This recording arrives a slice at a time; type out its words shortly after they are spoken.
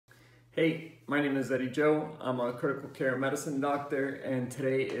Hey, my name is Eddie Joe. I'm a critical care medicine doctor, and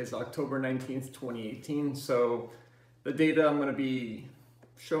today is October 19th, 2018. So the data I'm going to be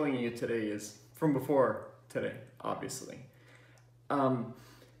showing you today is from before today, obviously.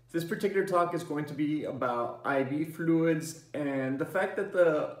 This particular talk is going to be about IV fluids and the fact that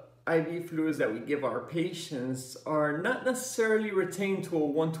the IV fluids that we give our patients are not necessarily retained to a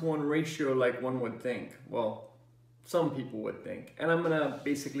one-to-one ratio like one would think. Well, some people would think. And I'm gonna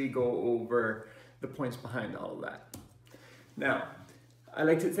basically go over the points behind all of that. Now, I'd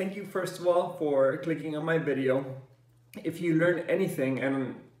like to thank you first of all for clicking on my video. If you learned anything,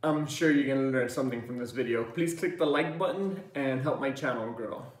 and I'm sure you're gonna learn something from this video, please click the like button and help my channel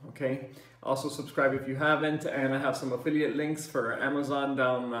grow, okay? Also subscribe if you haven't, and I have some affiliate links for Amazon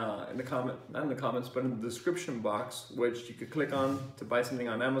down in the not in the comments, but in the description box, which you could click on to buy something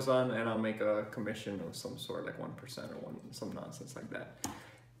on Amazon, and I'll make a commission of some sort, like 1% or some nonsense like that.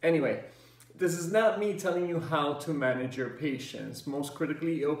 Anyway, this is not me telling you how to manage your patients. Most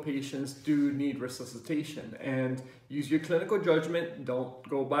critically ill patients do need resuscitation, and use your clinical judgment. Don't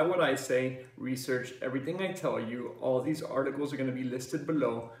go by what I say. Research everything I tell you. All these articles are going to be listed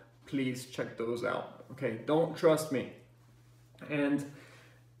below. Please check those out, okay? Don't trust me. And,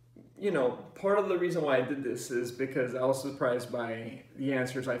 you know, part of the reason why I did this is because I was surprised by the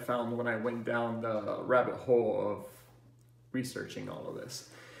answers I found when I went down the rabbit hole of researching all of this.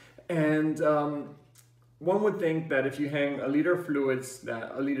 And one would think that if you hang a liter of fluids,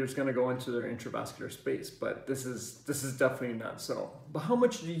 that a liter is going to go into their intravascular space, but this is definitely not so. But how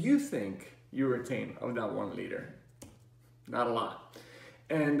much do you think you retain of that 1 liter? Not a lot.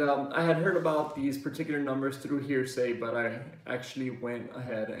 And I had heard about these particular numbers through hearsay, but I actually went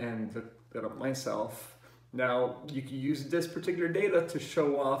ahead and looked it up myself. Now, you can use this particular data to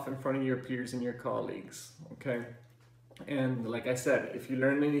show off in front of your peers and your colleagues, okay? And like I said, if you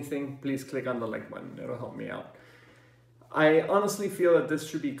learn anything, please click on the like button. It'll help me out. I honestly feel that this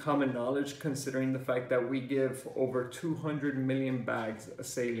should be common knowledge, considering the fact that we give over 200 million bags of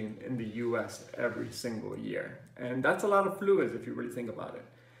saline in the US every single year. And that's a lot of fluids if you really think about it.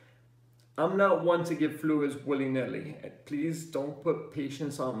 I'm not one to give fluids willy-nilly. Please don't put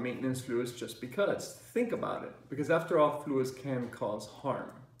patients on maintenance fluids just because. Think about it, because after all, fluids can cause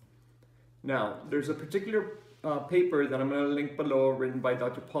harm. Now, there's a particular paper that I'm going to link below, written by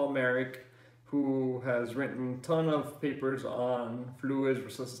Dr. Paul Merrick, who has written a ton of papers on fluids,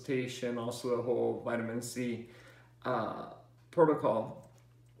 resuscitation, also the whole vitamin C protocol.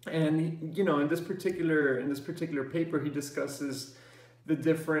 And you know, in this particular paper, he discusses the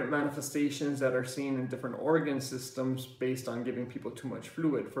different manifestations that are seen in different organ systems based on giving people too much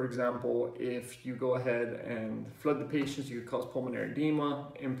fluid. For example, if you go ahead and flood the patients, you could cause pulmonary edema,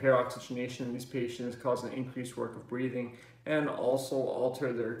 impair oxygenation in these patients, cause an increased work of breathing, and also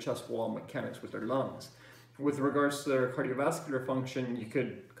alter their chest wall mechanics with their lungs. With regards to their cardiovascular function, you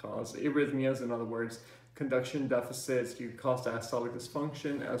could cause arrhythmias, in other words, conduction deficits, you could cause diastolic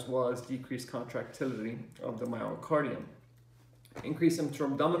dysfunction, as well as decreased contractility of the myocardium. Increase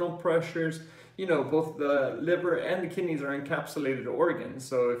intra-abdominal pressures. You know, both the liver and the kidneys are encapsulated organs,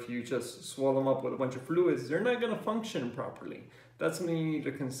 so if you just swell them up with a bunch of fluids, they're not going to function properly. That's something you need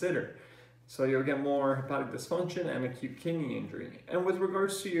to consider. So you'll get more hepatic dysfunction and acute kidney injury. And with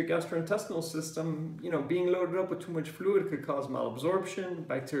regards to your gastrointestinal system, you know, being loaded up with too much fluid could cause malabsorption,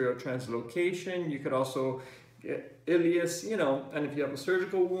 bacterial translocation. You could also get ileus, you know, and if you have a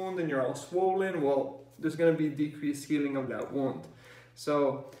surgical wound and you're all swollen, well, there's going to be decreased healing of that wound.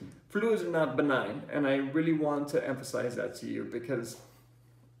 So fluids are not benign, and I really want to emphasize that to you because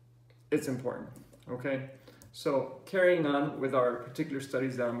it's important, okay? So carrying on with our particular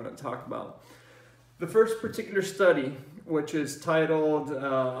studies that I'm going to talk about. The first particular study, which is titled,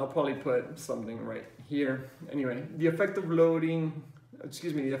 I'll probably put something right here. Anyway, the effect of volume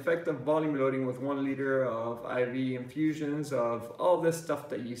loading with 1 liter of IV infusions of all this stuff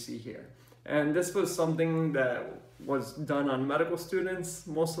that you see here. And this was something that was done on medical students,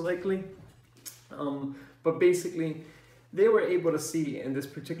 most likely. But basically, they were able to see in this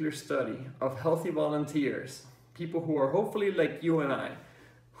particular study of healthy volunteers, people who are hopefully like you and I,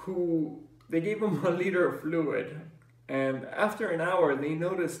 who they gave them 1 liter of fluid, and after an hour, they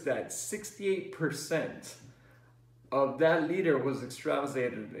noticed that 68% of that liter was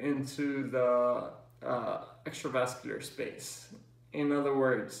extravasated into the extravascular space. In other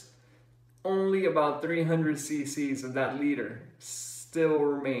words, only about 300 cc's of that liter still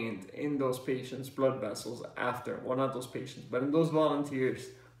remained in those patients' blood vessels after, well, not those patients, but in those volunteers'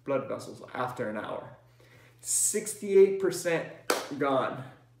 blood vessels after an hour. 68% gone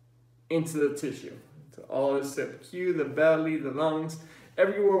into the tissue. So all the subcu, the belly, the lungs,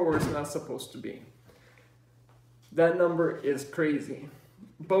 everywhere where it's not supposed to be. That number is crazy.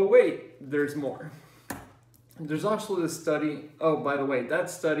 But wait, there's more. There's also this study. Oh, by the way, that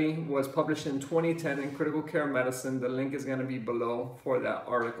study was published in 2010 in Critical Care Medicine. The link is going to be below for that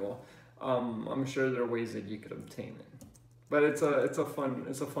article. I'm sure there are ways that you could obtain it, but it's a fun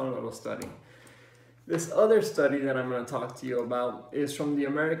little study. This other study that I'm going to talk to you about is from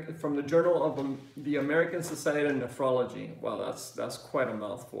the Journal of the American Society of Nephrology. Wow, that's quite a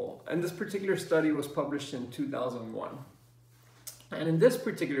mouthful. And this particular study was published in 2001. And in this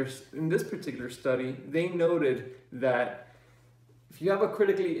particular study, they noted that if you have a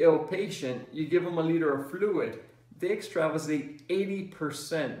critically ill patient, you give them a liter of fluid, they extravasate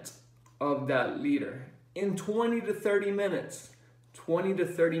 80% of that liter in 20 to 30 minutes. 20 to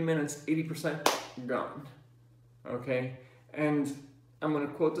 30 minutes, 80% gone. Okay, and I'm going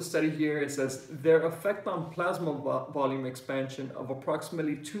to quote the study here. It says, their effect on plasma volume expansion of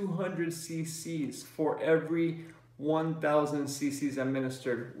approximately 200 cc's for every 1,000 cc's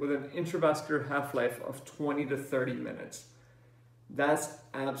administered with an intravascular half-life of 20 to 30 minutes. That's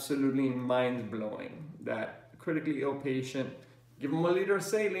absolutely mind-blowing. That critically ill patient, give them a liter of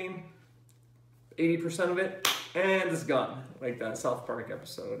saline, 80% of it, and it's gone. Like that South Park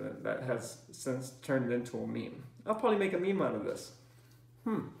episode that has since turned into a meme. I'll probably make a meme out of this.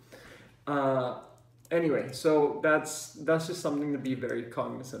 Anyway, so that's just something to be very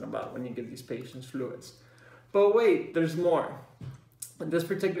cognizant about when you give these patients fluids. But wait, there's more. This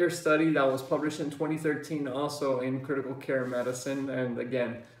particular study that was published in 2013 also in Critical Care Medicine, and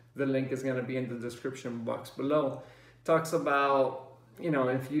again, the link is going to be in the description box below, talks about, you know,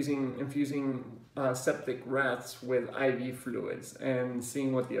 infusing septic rats with IV fluids and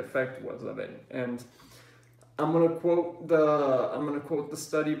seeing what the effect was of it. And I'm gonna quote the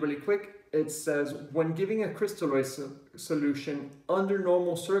study really quick. It says, when giving a crystalloid solution under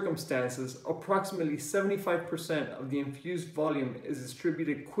normal circumstances, approximately 75% of the infused volume is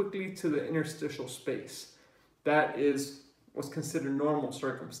distributed quickly to the interstitial space. That is what's considered normal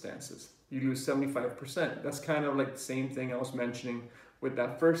circumstances. You lose 75%. That's kind of like the same thing I was mentioning with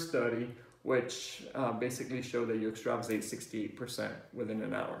that first study, which basically showed that you extravasate 68% within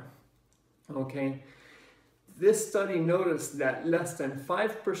an hour. Okay. This study noticed that less than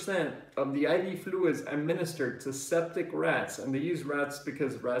 5% of the IV fluids administered to septic rats, and they use rats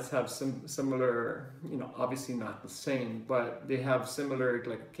because rats have similar, you know, obviously not the same, but they have similar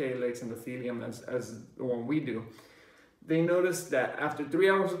like calyx endothelium as the one we do. They noticed that after 3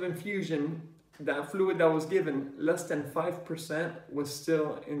 hours of infusion, that fluid that was given, less than 5% was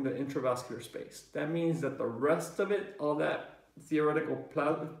still in the intravascular space. That means that the rest of it, all that theoretical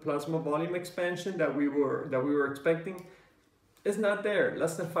plasma volume expansion that we were expecting, is not there.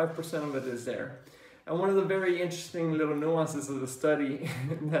 Less than 5% of it is there. And one of the very interesting little nuances of the study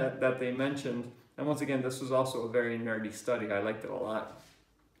that they mentioned, and once again, this was also a very nerdy study, I liked it a lot,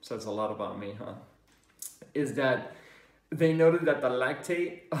 says a lot about me, is that they noted that the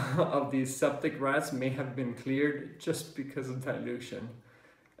lactate of these septic rats may have been cleared just because of dilution.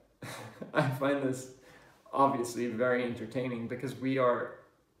 I find this obviously very entertaining because we are,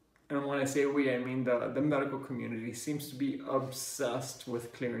 and when I say we, I mean the medical community seems to be obsessed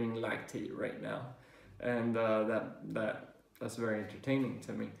with clearing lactate right now. And that's very entertaining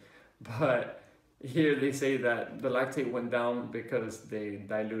to me. But here they say that the lactate went down because they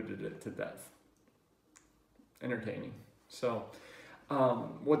diluted it to death. Entertaining. So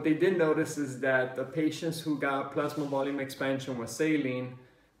what they did notice is that the patients who got plasma volume expansion with saline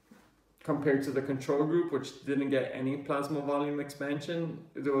compared to the control group, which didn't get any plasma volume expansion,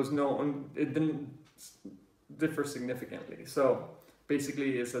 it didn't differ significantly. So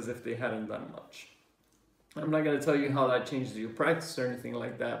basically it's as if they hadn't done much. I'm not going to tell you how that changes your practice or anything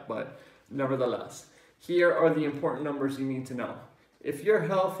like that, but nevertheless, here are the important numbers you need to know. If you're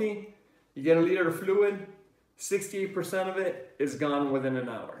healthy, you get a liter of fluid, 68% of it is gone within an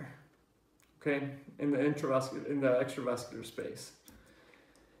hour, okay, in the extravascular space.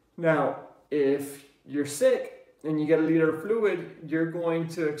 Now, if you're sick and you get a liter of fluid, you're going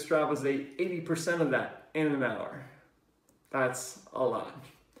to extravasate 80% of that in an hour. That's a lot.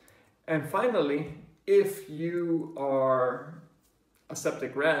 And finally, if you are a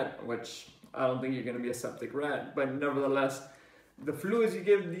septic rat, which I don't think you're going to be a septic rat, but nevertheless, the fluids you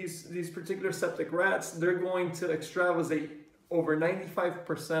give these particular septic rats, they're going to extravasate over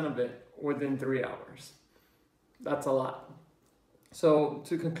 95% of it within 3 hours. That's a lot. So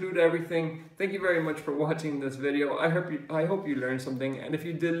to conclude everything, thank you very much for watching this video. I hope you learned something, and if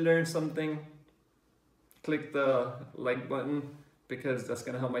you did learn something, click the like button, because that's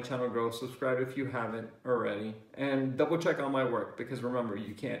going to help my channel grow. Subscribe if you haven't already, and double check on my work, because remember,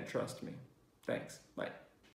 you can't trust me. Thanks. Bye.